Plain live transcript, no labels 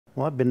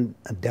Well, I've been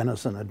a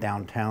denizen of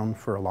downtown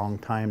for a long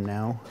time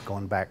now,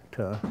 going back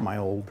to my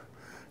old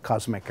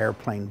Cosmic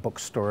Airplane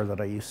bookstore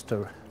that I used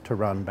to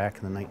run back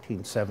in the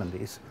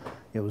 1970s.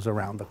 It was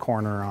around the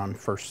corner on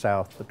First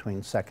South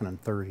between 2nd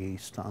and 3rd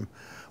East on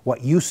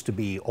what used to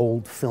be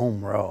Old Film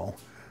Row.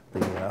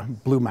 The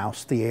Blue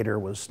Mouse Theater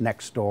was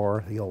next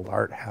door, the old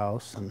art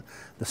house, and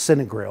the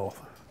Cinegrill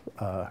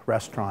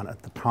restaurant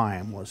at the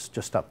time was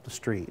just up the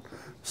street.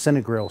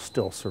 Cinegrill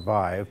still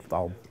survived,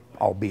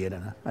 albeit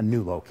in a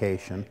new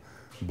location.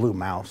 Blue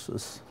Mouse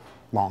is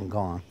long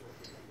gone.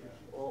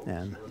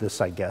 And this,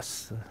 I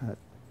guess,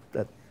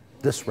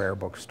 this rare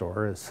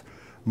bookstore is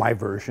my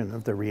version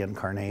of the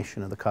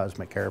reincarnation of the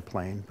Cosmic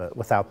Airplane, but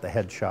without the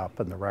head shop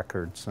and the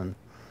records and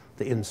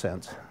the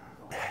incense.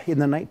 In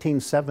the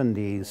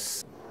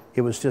 1970s,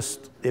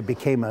 it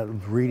became a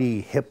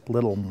really hip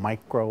little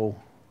micro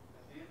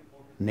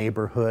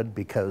neighborhood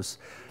because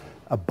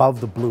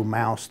above the Blue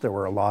Mouse there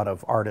were a lot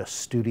of artist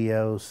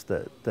studios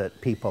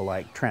that people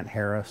like Trent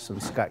Harris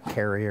and Scott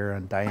Carrier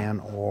and Diane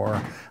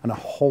Orr and a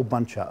whole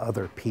bunch of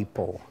other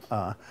people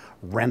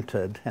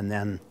rented. And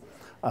then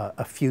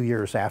a few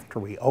years after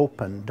we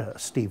opened,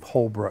 Steve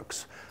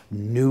Holbrook's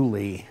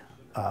newly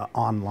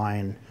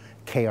online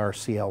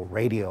KRCL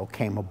radio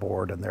came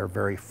aboard, and their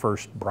very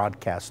first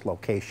broadcast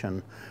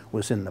location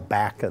was in the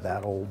back of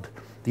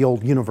the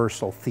old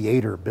Universal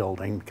Theater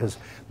building, because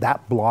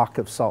that block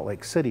of Salt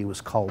Lake City was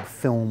called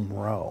Film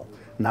Row.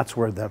 And that's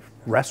where the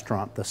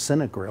restaurant, the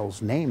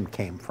Cinegrill's name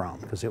came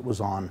from, because it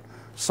was on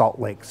Salt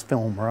Lake's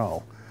Film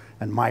Row.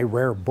 And my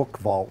rare book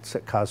vaults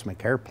at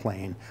Cosmic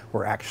Airplane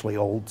were actually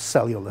old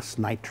cellulose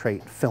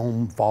nitrate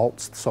film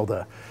vaults.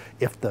 So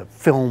if the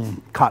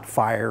film caught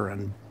fire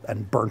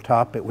and burnt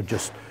up, it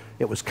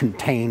was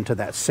contained to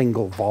that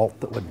single vault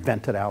that would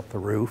vent it out the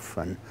roof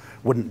and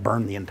wouldn't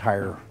burn the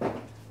entire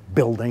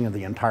building or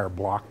the entire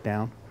block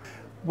down.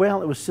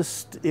 Well, it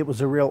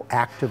was a real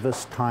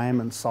activist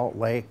time in Salt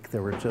Lake.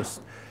 There were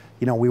just,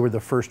 we were the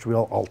first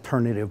real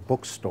alternative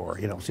bookstore.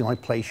 It's the only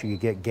place you could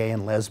get gay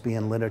and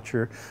lesbian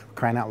literature.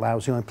 Crying out loud, it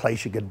was the only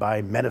place you could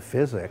buy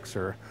metaphysics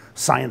or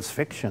science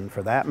fiction,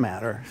 for that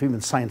matter.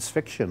 Even science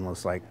fiction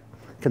was like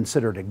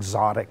considered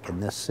exotic in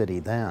this city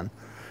then.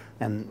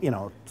 And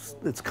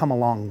it's come a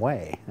long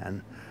way.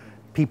 And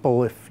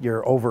people, if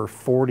you're over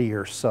 40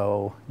 or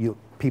so,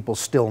 people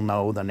still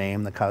know the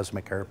name, the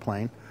Cosmic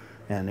Airplane.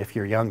 And if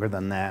you're younger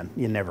than that,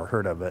 you never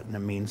heard of it and it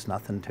means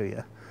nothing to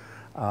you.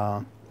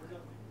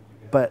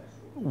 But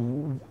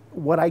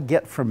what I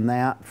get from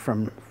that,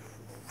 from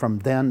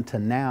then to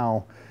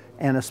now,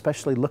 and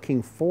especially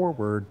looking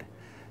forward,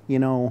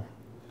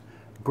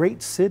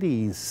 great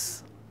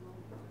cities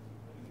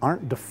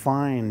aren't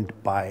defined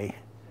by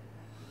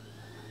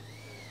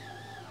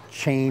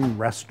chain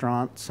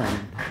restaurants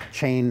and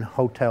chain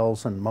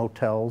hotels and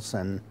motels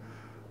and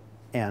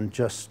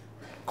just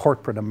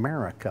corporate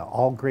America.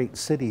 All great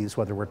cities,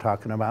 whether we're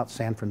talking about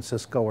San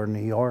Francisco or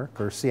New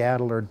York or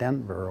Seattle or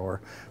Denver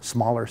or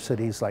smaller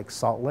cities like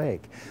Salt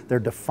Lake, they're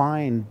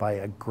defined by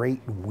a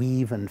great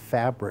weave and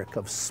fabric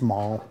of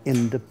small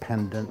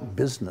independent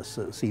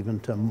businesses,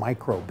 even to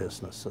micro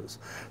businesses.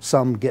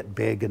 Some get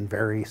big and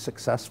very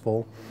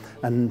successful,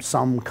 and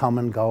some come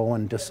and go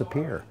and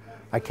disappear.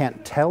 I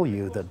can't tell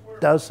you the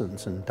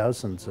dozens and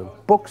dozens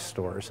of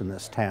bookstores in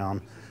this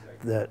town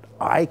that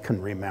I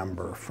can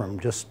remember from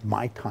just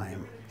my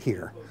time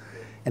here.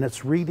 And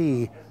it's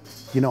really,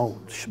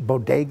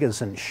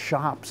 bodegas and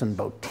shops and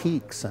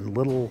boutiques and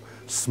little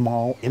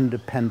small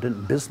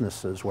independent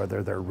businesses,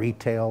 whether they're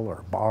retail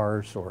or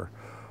bars or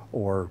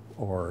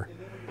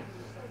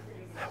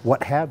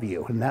what have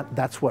you. And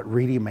that's what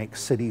really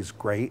makes cities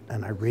great.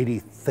 And I really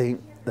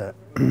think that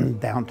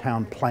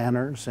downtown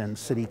planners and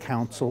city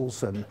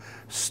councils and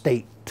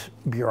state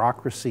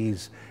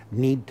bureaucracies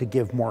need to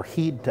give more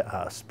heed to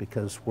us,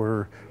 because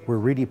we're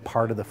really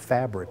part of the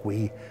fabric.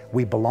 We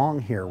belong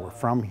here, we're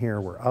from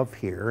here, we're of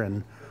here,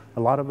 and a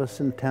lot of us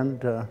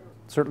intend to,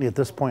 certainly at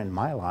this point in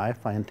my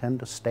life, I intend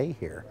to stay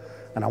here.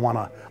 And I want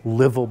a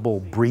livable,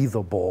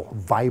 breathable,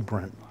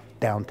 vibrant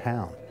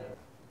downtown.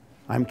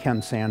 I'm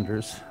Ken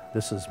Sanders.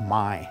 This is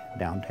my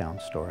downtown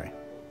story.